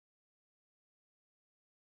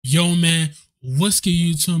Yo, man, what's good,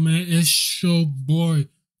 YouTube, man? It's your boy,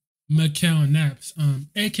 Mickal Naps,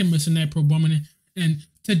 aka Mr. Nap Pro Bomber. And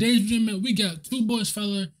today's video, man, we got two boys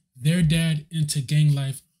follow their dad into gang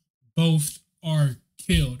life. Both are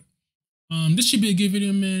killed. This should be a good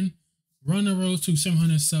video, man. We're on the road to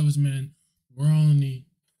 700 subs, man. We're only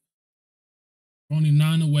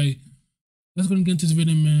 9 away. Let's go and get into this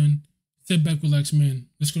video, man. Sit back, relax, man.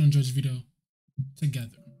 Let's go and enjoy this video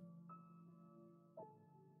together.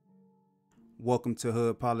 Welcome to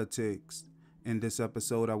Hood Politics. In this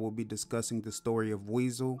episode, I will be discussing the story of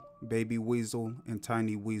Weasel, Baby Weasel, and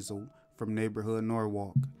Tiny Weasel from neighborhood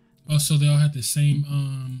Norwalk. Oh, so they all had the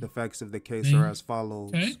same The facts of the case name? are as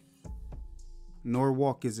follows. Okay.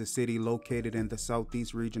 Norwalk is a city located in the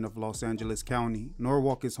southeast region of Los Angeles County.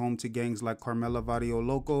 Norwalk is home to gangs like Carmela Vadio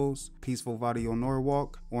Locos, Peaceful Vadio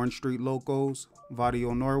Norwalk, Orange Street Locos,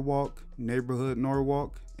 Vadio Norwalk, Neighborhood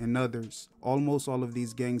Norwalk, and others. Almost all of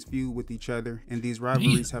these gangs feud with each other, and these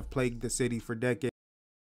rivalries have plagued the city for decades.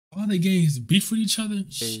 All the gangs beef with each other?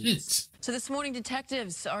 Shit. So this morning,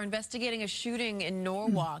 detectives are investigating a shooting in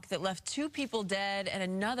Norwalk that left 2 people dead and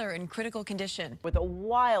another in critical condition. With a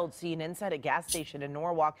wild scene inside a gas station in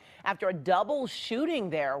Norwalk after a double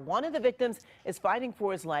shooting there. One of the victims is fighting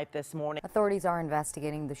for his life this morning. Authorities are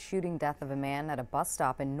investigating the shooting death of a man at a bus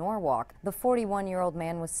stop in Norwalk. The 41-year-old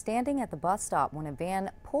man was standing at the bus stop when a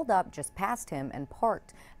van pulled up just past him and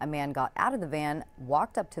parked. A man got out of the van,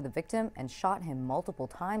 walked up to the victim, and shot him multiple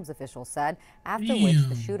times, officials said, after which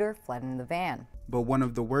the shooter fled in the van. But one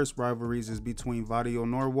of the worst rivalries is between Vadio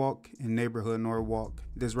Norwalk and Neighborhood Norwalk.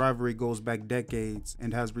 This rivalry goes back decades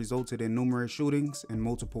and has resulted in numerous shootings and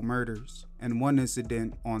multiple murders. And one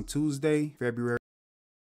incident on Tuesday, February.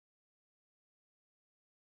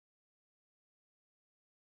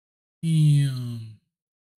 Damn.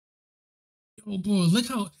 Yo, bro, look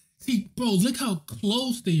how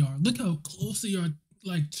close they are. Look how close they are,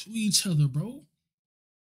 like, to each other, bro.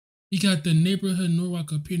 You got the neighborhood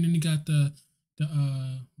Norwalk up here, and then you got the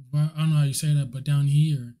I don't know how you say that, but down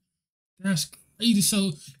here. That's crazy.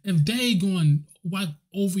 So if they going walk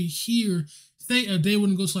over here, say if they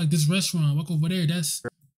wouldn't go to like this restaurant, walk over there, that's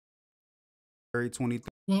February 23rd.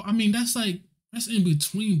 Well, I mean, that's in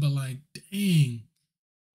between, but like, dang.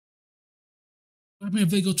 I mean, if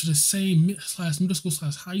they go to the same middle school /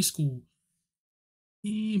 high school,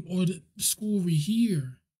 damn, or the school over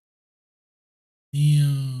here.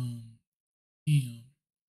 Damn.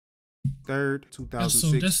 3rd,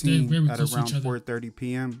 2016, at around 4:30 4:30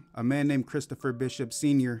 p.m. A man named Christopher Bishop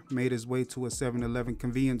Sr. made his way to a 7-Eleven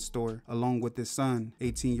convenience store along with his son,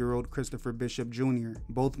 18-year-old Christopher Bishop Jr.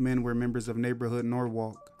 Both men were members of neighborhood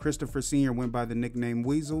Norwalk. Christopher Sr. went by the nickname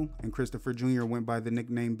Weasel, and Christopher Jr. went by the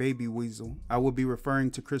nickname Baby Weasel. I will be referring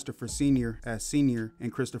to Christopher Sr. as Senior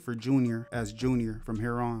and Christopher Jr. as Junior from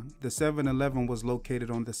here on. The 7-Eleven was located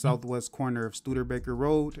on the southwest corner of Studebaker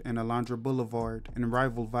Road and Alondra Boulevard in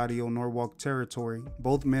rival Vadio Norwalk territory.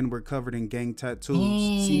 Both men were covered in gang tattoos.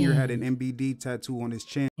 Oh. Senior had an NBD tattoo on his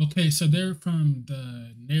chin. Okay, so they're from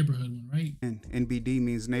the neighborhood one, right? And NBD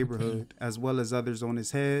means neighborhood, as well as others on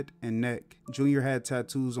his head and neck. Junior had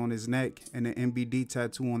tattoos on his neck and an NBD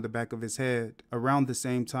tattoo on the back of his head. Around the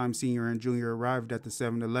same time Senior and Junior arrived at the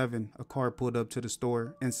 7-Eleven, a car pulled up to the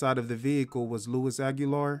store. Inside of the vehicle was Luis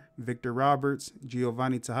Aguilar, Victor Roberts,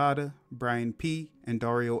 Giovanni Tejada, Brian P., and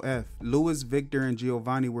Dario F. Luis, Victor, and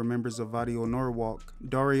Giovanni were members of Vadio Norwalk.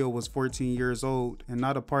 Dario was 14 years old and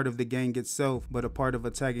not a part of the gang itself, but a part of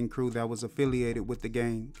a tagging crew that was affiliated with the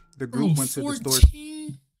gang. The group went to the store.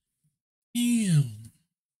 Damn.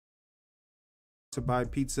 To buy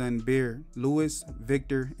pizza and beer. Luis,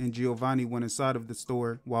 Victor, and Giovanni went inside of the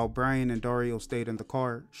store while Brian and Dario stayed in the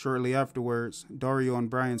car. Shortly afterwards, Dario and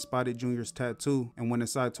Brian spotted Junior's tattoo and went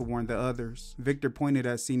inside to warn the others. Victor pointed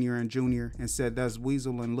at Senior and Junior and said, "That's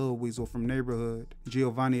Weasel and Lil Weasel from neighborhood."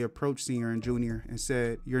 Giovanni approached Senior and Junior and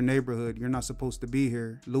said, "Your neighborhood, you're not supposed to be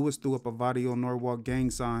here." Luis threw up a Vadio Norwalk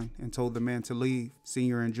gang sign and told the man to leave.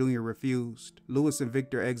 Senior and Junior refused. Luis and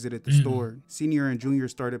Victor exited the store. Senior and Junior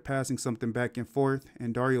started passing something back and forth,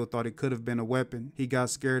 and Dario thought it could have been a weapon. He got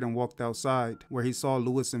scared and walked outside, where he saw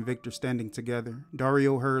Luis and Victor standing together.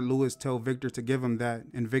 Dario heard Luis tell Victor to give him that,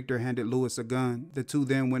 and Victor handed Luis a gun. The two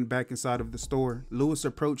then went back inside of the store. Luis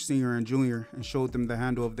approached Senior and Junior and showed them the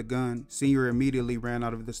handle of the gun. Senior immediately ran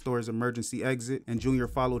out of the store's emergency exit, and Junior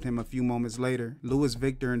followed him a few moments later. Luis,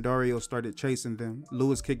 Victor, and Dario started chasing them.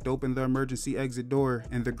 Luis kicked open the emergency exit door,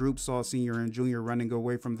 and the group saw Senior and Junior running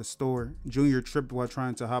away from the store. Junior tripped while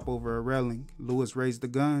trying to hop over a railing. Luis raised the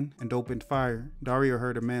gun and opened fire. Dario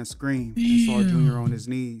heard a man scream and saw Junior on his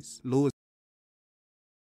knees. Luis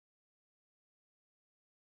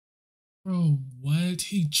Bro, what?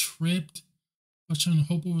 He tripped. I was trying to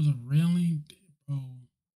hop over the railing. Bro,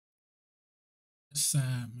 it's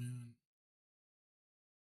sad, man.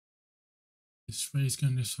 His face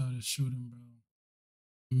gun decided to shoot him,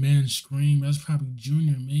 bro. Man screamed. That's probably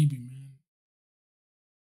Junior, maybe, man.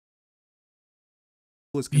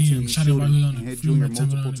 Lewis Damn, continued shot him while he shooting was on and the hit floor, Junior like 10 on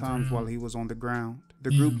multiple the times while ground. he was on the ground. The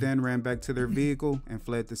Damn. group then ran back to their vehicle and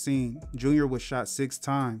fled the scene. Junior was shot 6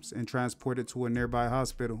 times and transported to a nearby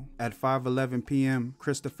hospital. At 5:11 p.m.,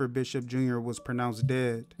 Christopher Bishop Jr. was pronounced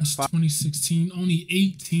dead. That's 2016. Only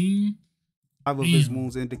 18. 5 of his Damn.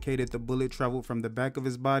 wounds indicated the bullet traveled from the back of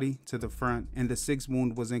his body to the front, and the 6th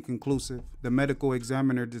wound was inconclusive. The medical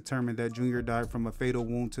examiner determined that Junior died from a fatal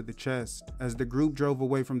wound to the chest. As the group drove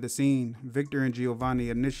away from the scene, Victor and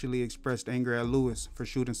Giovanni initially expressed anger at Lewis for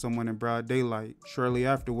shooting someone in broad daylight. Shortly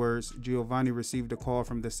afterwards, Giovanni received a call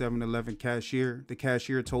from the 7-Eleven cashier. The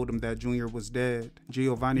cashier told him that Junior was dead.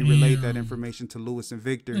 Giovanni relayed that information to Lewis and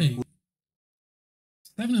Victor. Wait,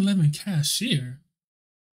 7-Eleven cashier?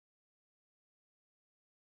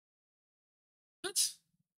 What?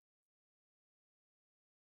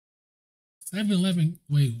 7-Eleven,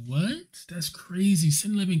 wait, what? That's crazy.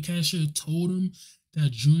 7-Eleven cashier told him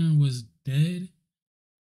that Junior was dead.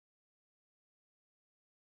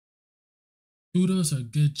 Kudos, a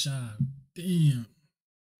good job. Damn.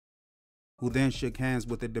 Who then shook hands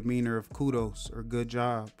with a demeanor of kudos or good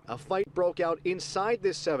job. A fight broke out inside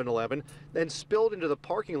this 7-Eleven, then spilled into the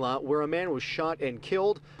parking lot where a man was shot and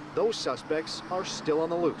killed. Those suspects are still on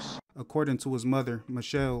the loose. According to his mother,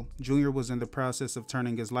 Michelle, Jr. was in the process of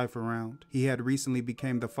turning his life around. He had recently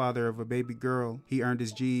become the father of a baby girl. He earned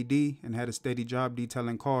his GED and had a steady job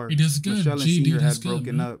detailing cars. Hey, that's good. Michelle and GED, Sr. that's had good,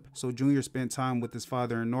 broken man. up, so Jr. spent time with his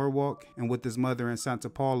father in Norwalk and with his mother in Santa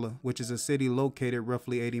Paula, which is a city located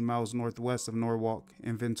roughly 80 miles northwest of Norwalk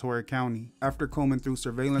in Ventura County. After combing through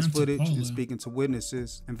surveillance Santa footage Paula. and speaking to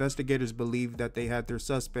witnesses, investigators believed that they had their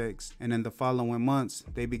suspects, and in the following months,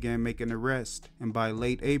 they began making arrests, and by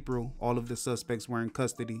late April, all of the suspects were in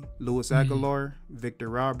custody. Louis Aguilar, Victor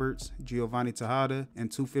Roberts, Giovanni Tejada,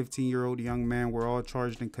 and 2 15-year-old young men were all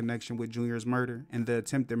charged in connection with Junior's murder and the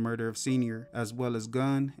attempted murder of Senior, as well as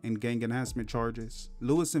gun and gang enhancement charges.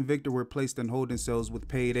 Louis and Victor were placed in holding cells with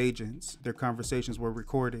paid agents. Their conversations were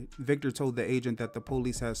recorded. Victor told the agent that the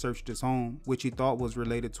police had searched his home, which he thought was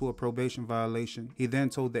related to a probation violation. He then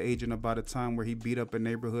told the agent about a time where he beat up a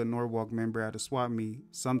neighborhood Norwalk member at a SWAT meet.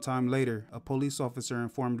 Sometime later, a police officer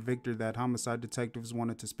informed Victor that homicide detectives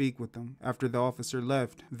wanted to speak with him. After the officer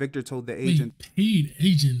left, Victor told the agent, Wait, paid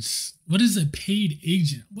agents? What is a paid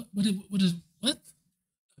agent? What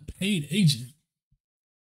a paid agent?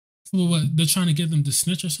 So what? They're trying to get them to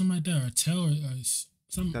snitch or something like that, or tell, or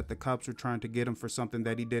something. that the cops were trying to get him for something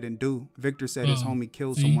that he didn't do. Victor said his Oh, homie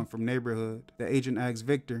killed see? someone from neighborhood. The agent asked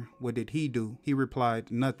Victor, what did he do? He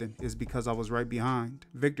replied, nothing. It's because I was right behind.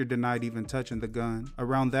 Victor denied even touching the gun.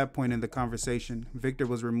 Around that point in the conversation, Victor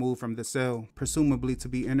was removed from the cell, presumably to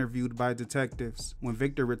be interviewed by detectives. When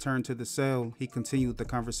Victor returned to the cell, he continued the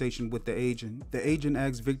conversation with the agent. The agent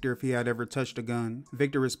asked Victor if he had ever touched a gun.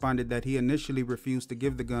 Victor responded that he initially refused to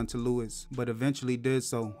give the gun to Louis, but eventually did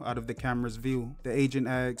so out of the camera's view. The agent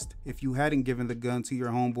asked, if you hadn't given the gun to your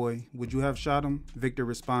homeboy, would you have shot him? Victor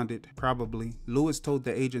responded, probably. Louis told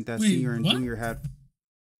the agent that Wait, Senior and what? Junior had.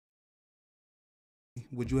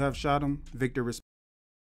 Would you have shot him? Victor responded.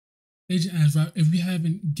 Agent asked, right, if you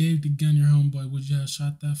haven't gave the gun your homeboy, would you have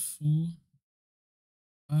shot that fool?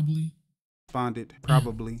 Probably.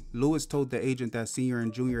 Probably. Louis told the agent that Senior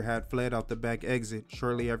and Junior had fled out the back exit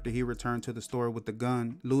shortly after he returned to the store with the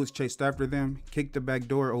gun. Louis chased after them, kicked the back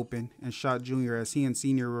door open, and shot Junior as he and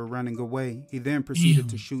Senior were running away. He then proceeded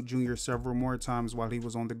to shoot Junior several more times while he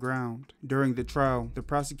was on the ground. During the trial, the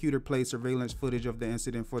prosecutor played surveillance footage of the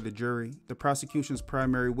incident for the jury. The prosecution's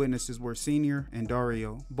primary witnesses were Senior and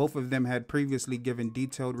Dario. Both of them had previously given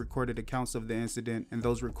detailed recorded accounts of the incident, and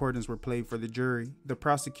those recordings were played for the jury. The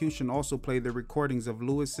prosecution also played the recordings of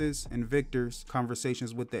Louis's and Victor's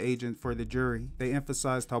conversations with the agent for the jury. They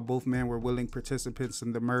emphasized how both men were willing participants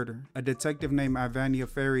in the murder. A detective named Ivania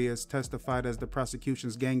Farias testified as the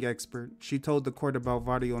prosecution's gang expert. She told the court about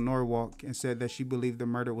Vadio Norwalk and said that she believed the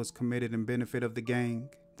murder was committed in benefit of the gang.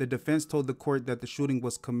 The defense told the court that the shooting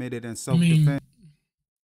was committed in self-defense.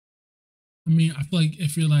 I mean, I feel like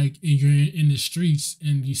if you're like you're in the streets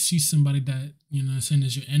and you see somebody that saying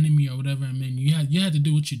is your enemy or whatever, I mean, you had to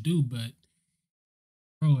do what you do, but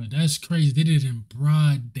bro, that's crazy. They did it in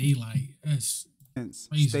broad daylight. That's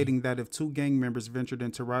defense, Crazy. stating that if two gang members ventured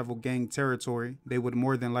into rival gang territory, they would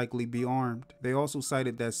more than likely be armed. They also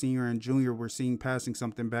cited that Senior and Junior were seen passing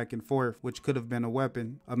something back and forth, which could have been a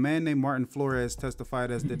weapon. A man named Martin Flores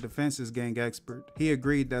testified as the defense's gang expert. He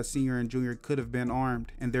agreed that Senior and Junior could have been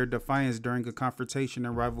armed, and their defiance during a confrontation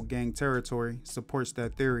in rival gang territory supports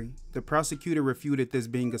that theory. The prosecutor refuted this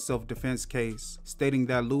being a self-defense case, stating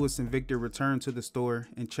that Lewis and Victor returned to the store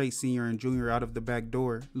and chased Senior and Junior out of the back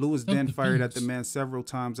door. Lewis then fired at the man several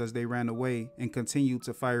times as they ran away and continued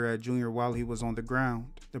to fire at Junior while he was on the ground.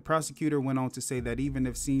 The prosecutor went on to say that even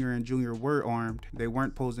if Senior and Junior were armed, they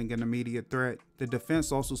weren't posing an immediate threat. The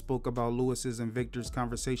defense also spoke about Lewis's and Victor's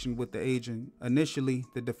conversation with the agent. Initially,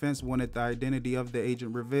 the defense wanted the identity of the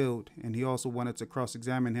agent revealed, and he also wanted to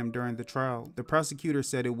cross-examine him during the trial. The prosecutor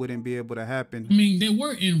said it wouldn't be able to happen. I mean, they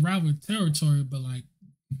were in rival territory, but like,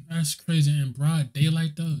 that's crazy in broad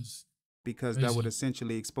daylight does. Because that would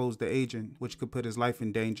essentially expose the agent, which could put his life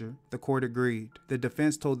in danger. The court agreed. The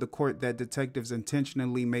defense told the court that detectives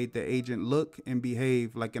intentionally made the agent look and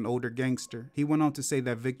behave like an older gangster. He went on to say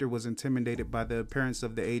that Victor was intimidated by the appearance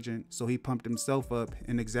of the agent, so he pumped himself up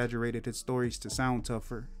and exaggerated his stories to sound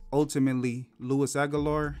tougher. Ultimately, Louis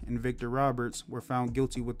Aguilar and Victor Roberts were found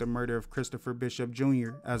guilty with the murder of Christopher Bishop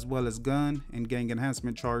Jr., as well as gun and gang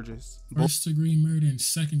enhancement charges. First degree murder and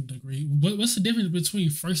second degree. What's the difference between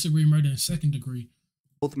first degree murder and second degree?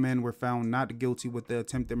 Both men were found not guilty with the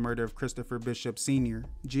attempted murder of Christopher Bishop Sr.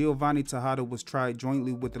 Giovanni Tejada was tried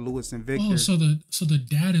jointly with Louis and Victor. Oh, so the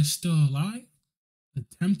dad is still alive?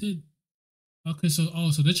 Attempted? Okay, so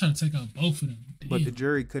they're trying to take out both of them. Damn. But the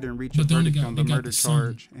jury couldn't reach a verdict on the murder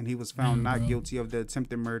charge, and he was found not guilty of the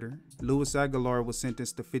attempted murder. Louis Aguilar was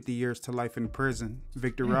sentenced to 50 years to life in prison.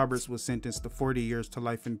 Victor Roberts was sentenced to 40 years to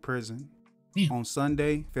life in prison. On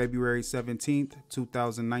Sunday, February 17th,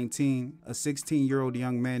 2019, a 16-year-old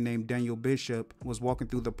young man named Daniel Bishop was walking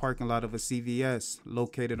through the parking lot of a CVS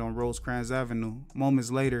located on Rosecrans Avenue.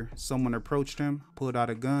 Moments later, someone approached him, pulled out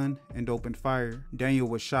a gun, and opened fire. Daniel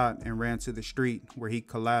was shot and ran to the street, where he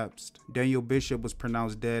collapsed. Daniel Bishop was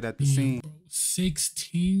pronounced dead at the scene. Bro,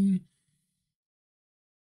 16?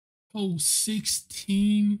 Oh,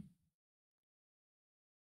 16?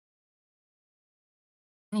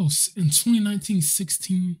 Bro, in 2019,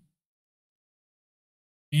 16.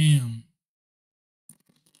 Damn.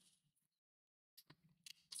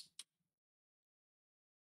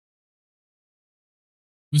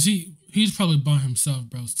 Was he's probably by himself,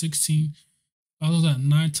 bro. 16. I was at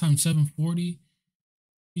 9 times 740.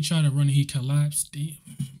 He tried to run and he collapsed. Damn.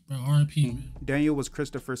 Bro, R.I.P. man. Daniel was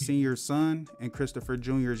Christopher Sr.'s son and Christopher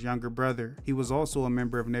Jr.'s younger brother. He was also a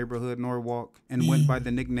member of neighborhood Norwalk and went by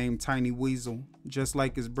the nickname Tiny Weasel. Just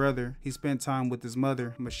like his brother, he spent time with his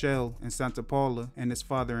mother, Michelle, in Santa Paula, and his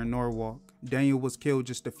father in Norwalk. Daniel was killed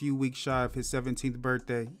just a few weeks shy of his 17th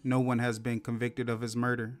birthday. No one has been convicted of his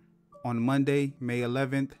murder. On Monday, May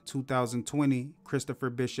 11th, 2020, Christopher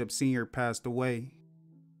Bishop Sr. passed away.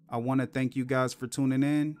 I want to thank you guys for tuning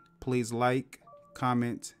in. Please like,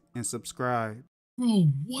 comment, and subscribe. Bro,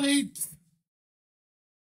 what?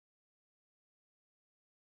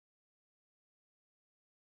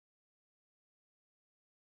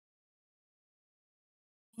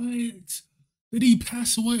 What? Did he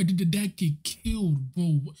pass away or did the dad get killed,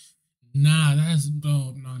 bro? Nah, that's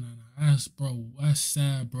no. That's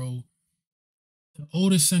sad, bro. The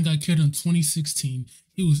oldest son got killed in 2016.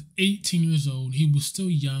 He was 18 years old. He was still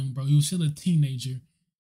young, bro. He was still a teenager.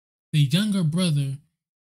 The younger brother,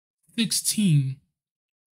 16,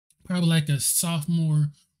 probably like a sophomore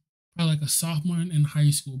in high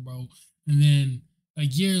school, bro. And then a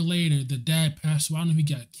year later, the dad passed away. I don't know if he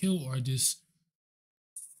got killed or just.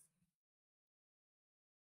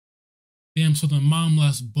 Damn, so the mom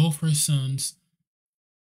lost both her sons.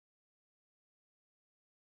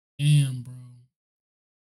 Damn, bro.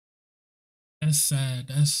 That's sad.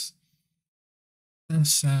 That's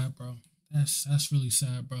sad, bro. That's really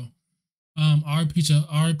sad, bro. RIP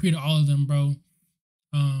to all of them, bro.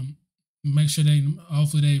 Make sure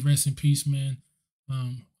hopefully they rest in peace, man.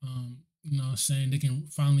 You know what I'm saying? They can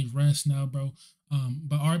finally rest now, bro.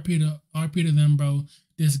 But RIP to them, bro.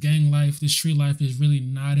 This gang life, this street life is really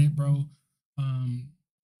not it, bro.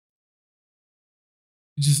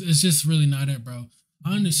 It's just really not it, bro.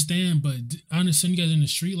 I understand you guys in the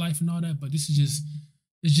street life and all that, but it's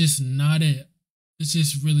just not it. It's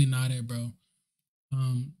just really not it, bro.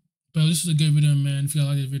 But this was a good video, man. If you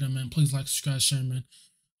like this video, man, please like, subscribe, share, man.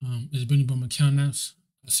 It's been your boy Mickal.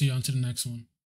 I'll see you on to the next one.